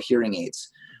story about hearing aids,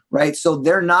 right? So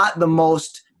they're not the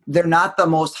most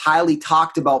highly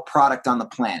talked about product on the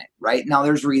planet, right? Now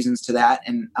there's reasons to that,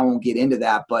 and I won't get into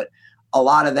that, but a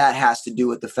lot of that has to do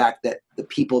with the fact that the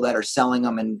people that are selling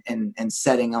them and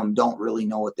setting them don't really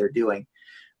know what they're doing.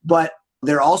 But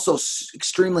they're also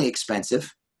extremely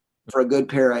expensive. For a good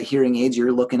pair of hearing aids,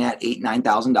 you're looking at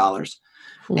 $8,000-$9,000.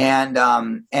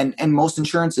 And most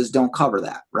insurances don't cover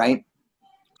that, right?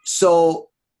 So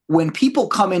when people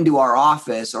come into our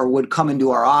office or would come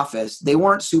into our office, they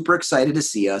weren't super excited to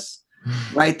see us,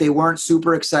 right? They weren't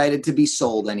super excited to be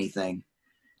sold anything.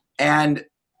 And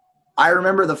I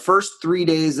remember the first 3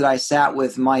 days that I sat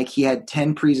with Mike, he had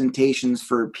 10 presentations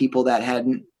for people that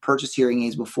hadn't purchased hearing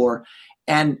aids before.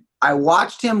 And I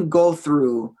watched him go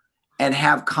through and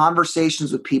have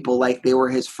conversations with people like they were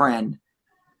his friend.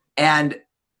 And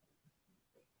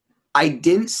I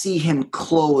didn't see him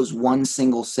close one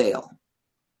single sale,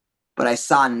 but I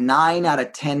saw 9 out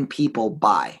of 10 people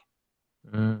buy.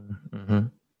 Mm-hmm.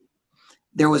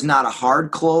 There was not a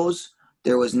hard close.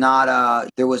 There was not a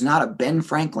Ben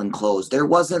Franklin close. There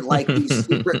wasn't like these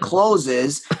secret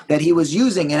closes that he was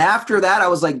using. And after that, I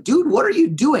was like, dude, what are you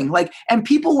doing? Like, and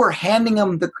people were handing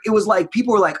him it was like,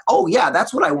 people were like, oh yeah,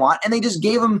 that's what I want. And they just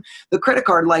gave him the credit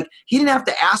card. Like he didn't have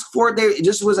to ask for it. It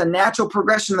just was a natural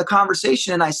progression of the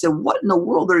conversation. And I said, what in the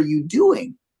world are you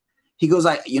doing? He goes,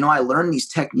 I learned these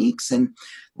techniques. And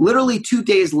literally 2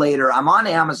 days later, I'm on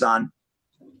Amazon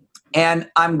and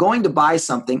I'm going to buy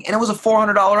something. And it was a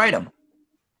 $400 item.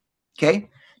 Okay.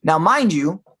 Now, mind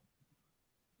you,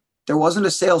 there wasn't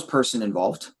a salesperson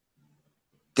involved.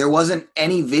 There wasn't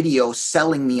any video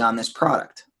selling me on this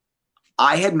product.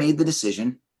 I had made the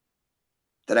decision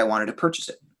that I wanted to purchase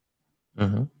it.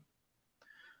 Mm-hmm.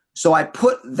 So I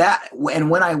put that,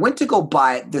 and when I went to go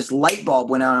buy it, this light bulb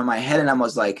went on in my head and I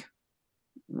was like,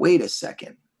 wait a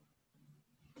second.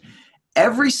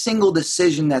 Every single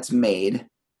decision that's made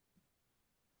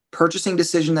purchasing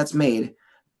decision that's made,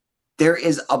 there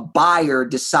is a buyer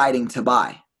deciding to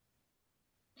buy.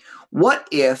 What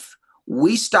if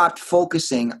we stopped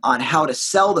focusing on how to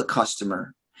sell the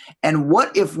customer? And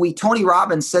what if Tony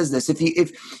Robbins says this,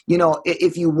 if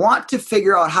you want to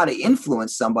figure out how to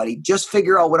influence somebody, just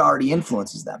figure out what already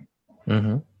influences them.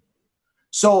 Mm-hmm.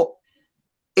 So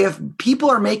if people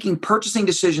are making purchasing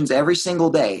decisions every single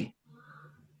day,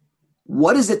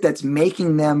 what is it that's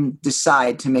making them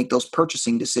decide to make those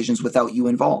purchasing decisions without you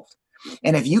involved?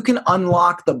 And if you can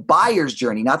unlock the buyer's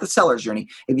journey, not the seller's journey,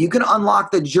 if you can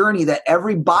unlock the journey that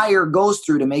every buyer goes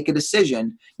through to make a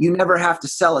decision, you never have to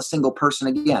sell a single person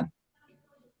again.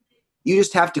 You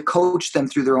just have to coach them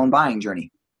through their own buying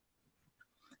journey.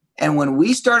 And when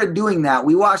we started doing that,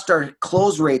 we watched our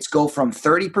close rates go from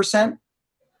 30%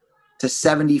 to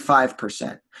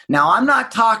 75%. Now, I'm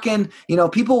not talking,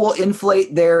 people will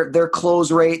inflate their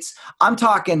close rates. I'm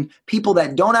talking people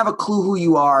that don't have a clue who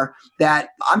you are, that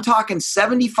I'm talking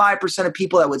 75% of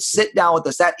people that would sit down with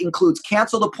us. That includes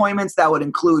canceled appointments. That would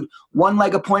include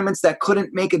one-leg appointments that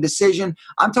couldn't make a decision.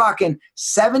 I'm talking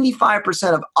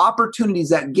 75% of opportunities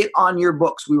that get on your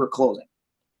books we were closing.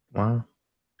 Wow.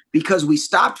 Because we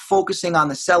stopped focusing on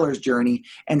the seller's journey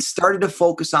and started to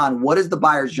focus on what is the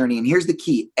buyer's journey. And here's the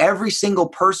key. Every single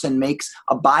person makes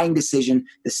a buying decision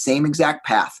the same exact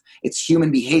path. It's human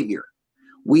behavior.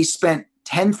 We spent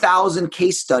 10,000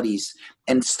 case studies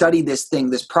and studied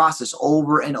this process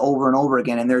over and over and over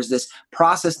again. And there's this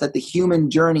process that the human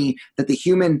journey, that the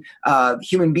human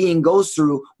being goes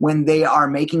through when they are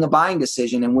making a buying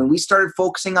decision. And when we started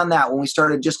focusing on that, when we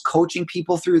started just coaching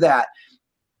people through that,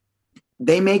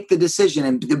 they make the decision.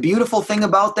 And the beautiful thing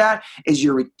about that is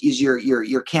your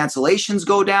cancellations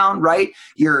go down, right?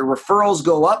 Your referrals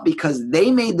go up because they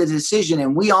made the decision.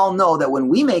 And we all know that when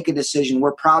we make a decision,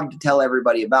 we're proud to tell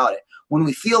everybody about it. When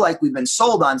we feel like we've been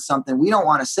sold on something, we don't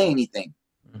want to say anything.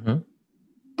 Mm-hmm.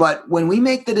 But when we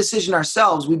make the decision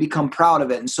ourselves, we become proud of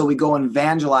it. And so we go and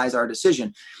evangelize our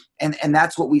decision. And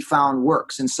that's what we found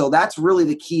works. And so that's really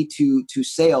the key to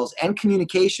sales and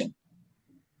communication.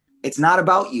 It's not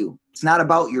about you. It's not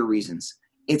about your reasons.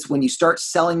 It's when you start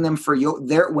selling them for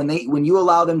when you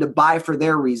allow them to buy for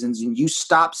their reasons and you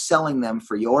stop selling them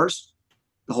for yours,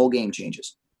 the whole game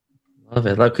changes. Love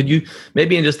it. Like, could you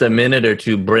maybe in just a minute or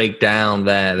two break down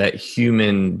that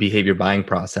human behavior buying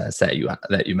process that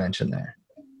you mentioned there?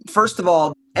 First of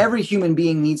all, every human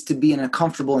being needs to be in a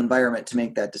comfortable environment to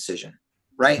make that decision,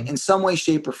 right? Mm-hmm. In some way,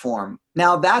 shape, or form.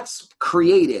 Now that's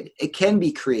created. It can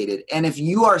be created. And if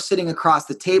you are sitting across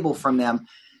the table from them,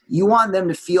 you want them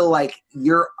to feel like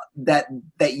you're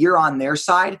on their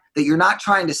side, that you're not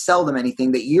trying to sell them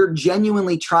anything, that you're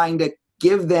genuinely trying to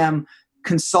give them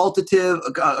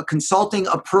a consulting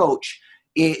approach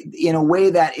in a way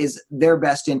that is their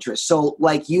best interest. So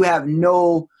like you have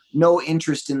no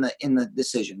interest in the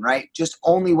decision, right? Just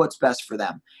only what's best for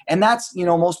them. And that's,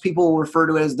 most people will refer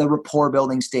to it as the rapport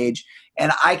building stage.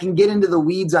 And I can get into the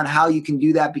weeds on how you can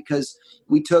do that because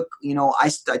we took, I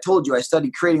told you I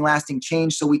studied creating lasting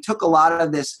change. So we took a lot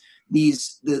of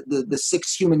the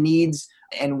 6 human needs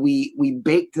and we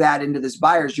baked that into this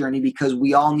buyer's journey because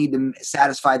we all need to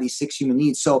satisfy these 6 human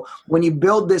needs. So when you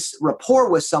build this rapport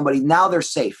with somebody, now they're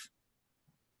safe.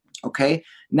 Okay.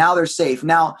 Now they're safe.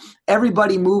 Now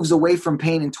everybody moves away from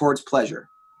pain and towards pleasure.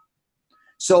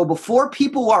 So before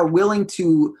people are willing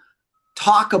to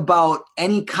talk about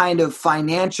any kind of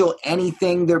financial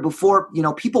anything,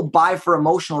 people buy for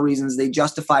emotional reasons, they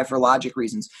justify for logic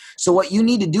reasons. So what you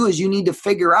need to do is you need to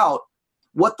figure out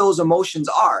what those emotions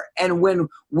are. And when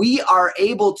we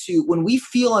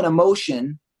feel an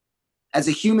emotion as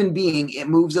a human being, it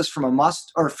moves us from a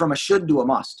must or from a should to a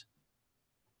must.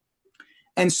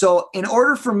 And so in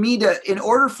order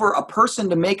for a person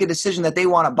to make a decision that they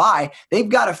want to buy, they've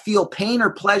got to feel pain or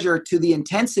pleasure to the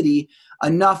intensity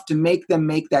enough to make them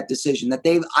make that decision that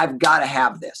I've got to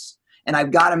have this and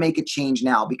I've got to make a change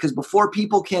now, because before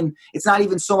people it's not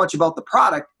even so much about the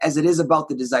product as it is about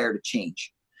the desire to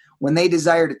change. When they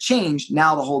desire to change,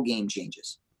 now the whole game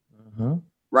changes. Mm-hmm.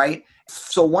 Right?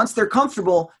 So once they're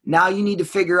comfortable, now you need to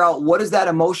figure out what is that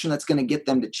emotion that's going to get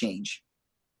them to change.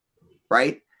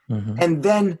 Right? Mm-hmm. And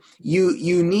then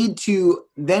you need to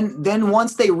then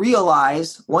once they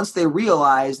realize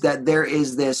that there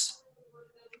is this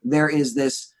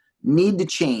need to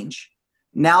change,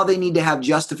 now they need to have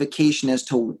justification as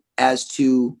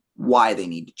to why they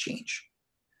need to change.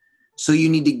 So you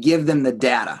need to give them the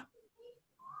data.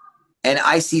 And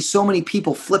I see so many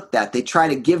people flip that. They try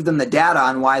to give them the data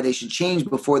on why they should change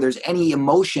before there's any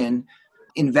emotion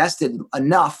invested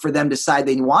enough for them to decide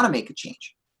they want to make a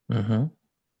change. Mm-hmm.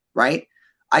 Right?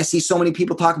 I see so many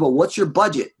people talk about what's your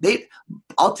budget.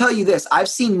 I'll tell you this. I've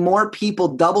seen more people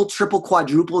double, triple,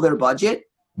 quadruple their budget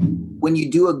when you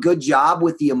do a good job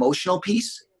with the emotional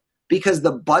piece, because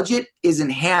the budget is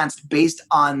enhanced based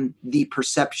on the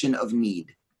perception of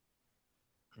need.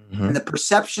 Mm-hmm. And the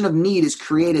perception of need is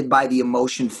created by the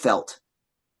emotion felt,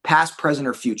 past, present,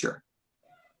 or future.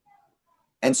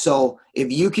 And so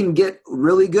if you can get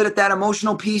really good at that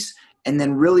emotional piece and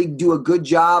then really do a good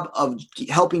job of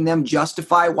helping them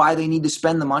justify why they need to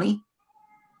spend the money,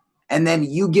 and then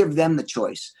you give them the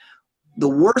choice. The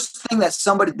worst thing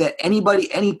that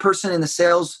any person in the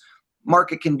sales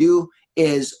market can do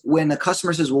is when the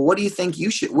customer says, well, what do you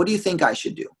think I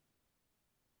should do?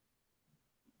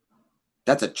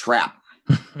 That's a trap.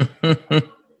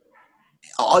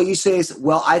 All you say is,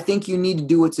 well, I think you need to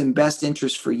do what's in best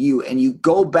interest for you. And you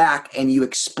go back and you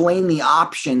explain the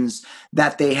options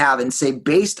that they have and say,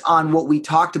 based on what we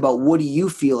talked about, what do you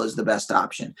feel is the best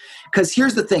option? Because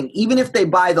here's the thing, even if they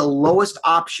buy the lowest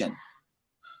option,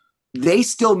 they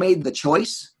still made the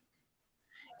choice.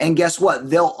 And guess what?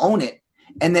 They'll own it.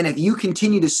 And then if you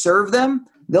continue to serve them,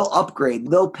 they'll upgrade.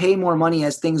 They'll pay more money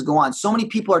as things go on. So many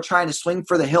people are trying to swing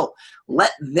for the hilt.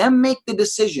 Let them make the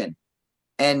decision,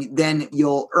 and then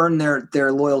you'll earn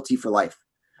their loyalty for life.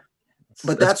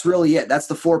 But that's really it. That's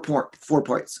the 4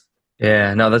 points.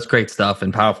 Yeah, no, that's great stuff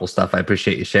and powerful stuff. I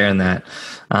appreciate you sharing that.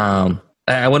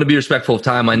 I want to be respectful of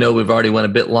time. I know we've already went a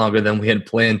bit longer than we had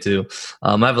planned to.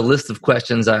 I have a list of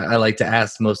questions I like to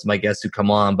ask most of my guests who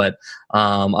come on, but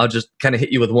I'll just kind of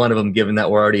hit you with one of them, given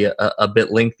that we're already a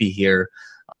bit lengthy here.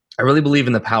 I really believe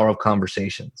in the power of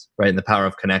conversations, right? And the power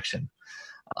of connection.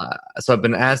 So I've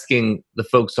been asking the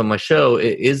folks on my show,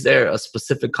 is there a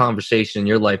specific conversation in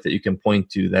your life that you can point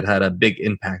to that had a big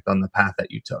impact on the path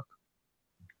that you took?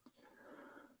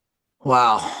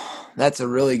 Wow, that's a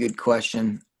really good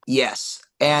question. Yes.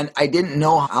 And I didn't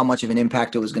know how much of an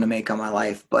impact it was going to make on my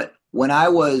life. But when I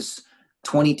was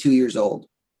 22 years old,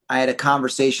 I had a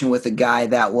conversation with a guy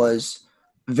that was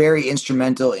very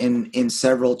instrumental in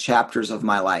several chapters of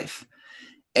my life.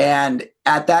 And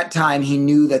at that time, he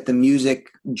knew that the music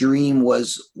dream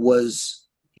was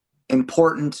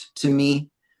important to me.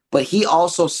 But he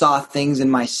also saw things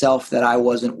in myself that I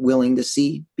wasn't willing to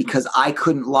see because I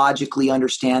couldn't logically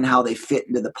understand how they fit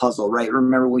into the puzzle, right?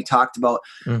 Remember we talked about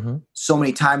so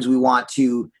many times we want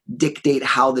to dictate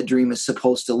how the dream is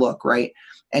supposed to look, right?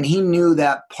 And he knew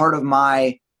that part of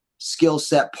my skill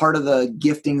set, part of the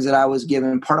giftings that I was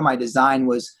given, part of my design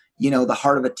was, the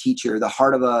heart of a teacher, the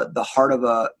heart of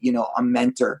a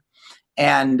mentor.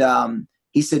 And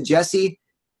he said, Jesse,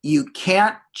 you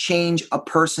can't change a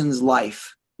person's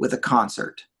life with a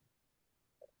concert,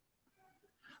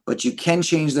 but you can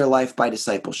change their life by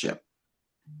discipleship.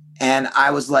 And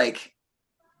I was like,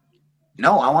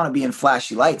 no, I want to be in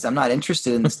flashy lights. I'm not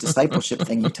interested in this discipleship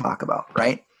thing you talk about,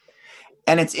 right?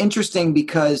 And it's interesting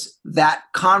because that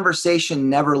conversation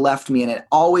never left me, and it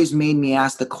always made me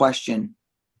ask the question,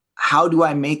 how do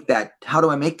I make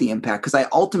the impact? Because I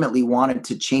ultimately wanted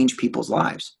to change people's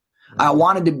lives. I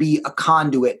wanted to be a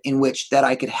conduit in which that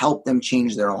I could help them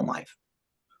change their own life.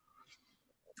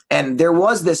 And there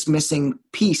was this missing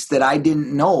piece that I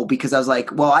didn't know because I was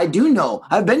like, well, I do know.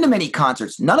 I've been to many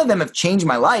concerts. None of them have changed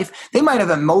my life. They might have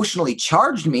emotionally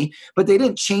charged me, but they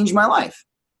didn't change my life.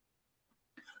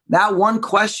 That one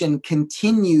question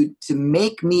continued to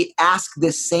make me ask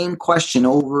this same question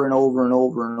over and over and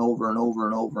over and over and over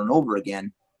and over and over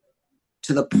again,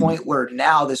 to the point where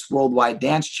now this Worldwide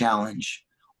Dance Challenge,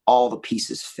 all the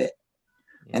pieces fit.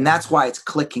 And that's why it's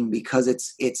clicking, because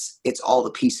it's all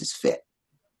the pieces fit.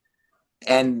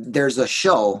 And there's a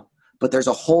show, but there's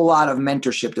a whole lot of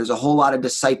mentorship. There's a whole lot of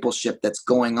discipleship that's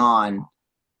going on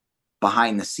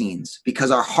behind the scenes, because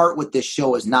our heart with this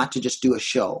show is not to just do a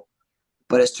show,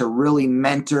 but is to really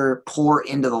mentor, pour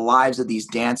into the lives of these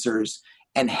dancers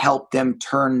and help them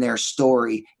turn their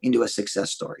story into a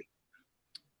success story.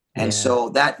 And so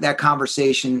that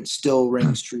conversation still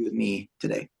rings true with me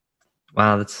today.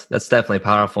 Wow, that's definitely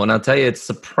powerful. And I'll tell you, it's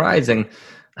surprising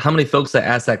how many folks I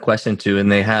ask that question to,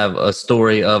 and they have a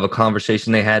story of a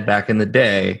conversation they had back in the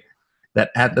day that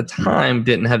at the time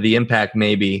didn't have the impact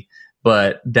maybe,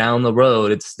 but down the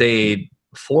road it stayed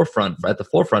at the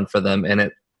forefront for them, and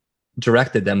it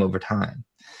directed them over time.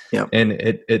 Yeah. And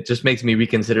it just makes me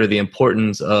reconsider the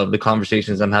importance of the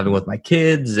conversations I'm having with my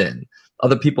kids and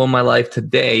other people in my life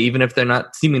today, even if they're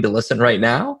not seeming to listen right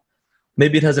now.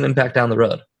 Maybe it has an impact down the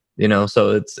road.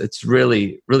 So it's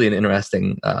really, really an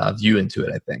interesting view into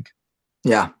it, I think.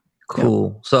 Yeah.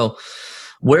 Cool. Yeah. So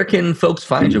where can folks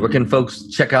find you? Where can folks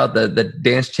check out the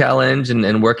dance challenge,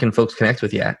 and where can folks connect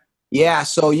with you at? Yeah,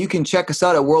 so you can check us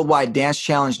out at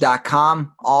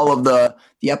worldwidedancechallenge.com. All of the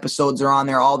episodes are on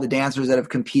there. All the dancers that have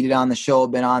competed on the show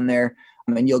have been on there,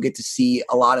 and you'll get to see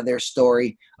a lot of their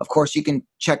story. Of course, you can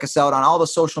check us out on all the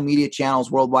social media channels,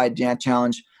 Worldwide Dance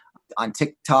Challenge, on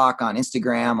TikTok, on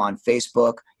Instagram, on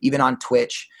Facebook, even on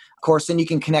Twitch. Of course, then you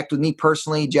can connect with me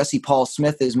personally. Jesse Paul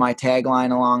Smith is my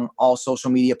tagline along all social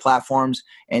media platforms.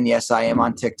 And yes, I am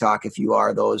on TikTok if you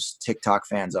are those TikTok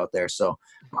fans out there. So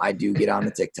I do get on the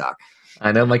TikTok.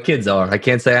 I know my kids are. I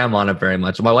can't say I'm on it very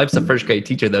much. My wife's a first grade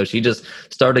teacher, though. She just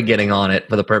started getting on it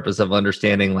for the purpose of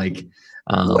understanding, like,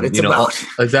 what it's about.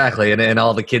 Exactly. And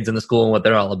all the kids in the school and what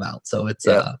they're all about. So it's,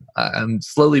 I'm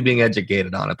slowly being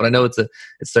educated on it, but I know it's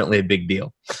certainly a big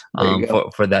deal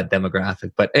for that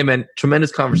demographic. But hey, man,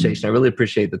 tremendous conversation. I really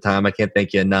appreciate the time. I can't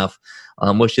thank you enough.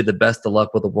 Wish you the best of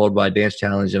luck with the Worldwide Dance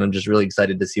Challenge. And I'm just really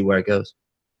excited to see where it goes.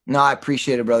 No, I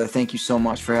appreciate it, brother. Thank you so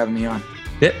much for having me on.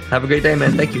 Yeah. Have a great day,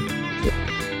 man. Thank you.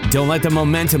 Don't let the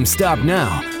momentum stop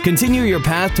now. Continue your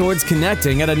path towards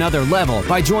connecting at another level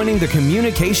by joining the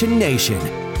Communication Nation.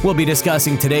 We'll be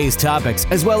discussing today's topics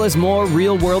as well as more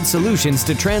real-world solutions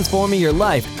to transforming your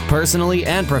life personally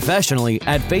and professionally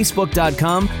at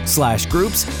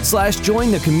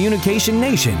facebook.com/groups/join the Communication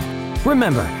Nation.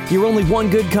 Remember, you're only one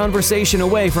good conversation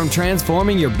away from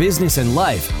transforming your business and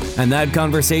life, and that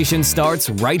conversation starts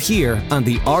right here on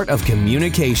The Art of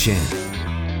Communication.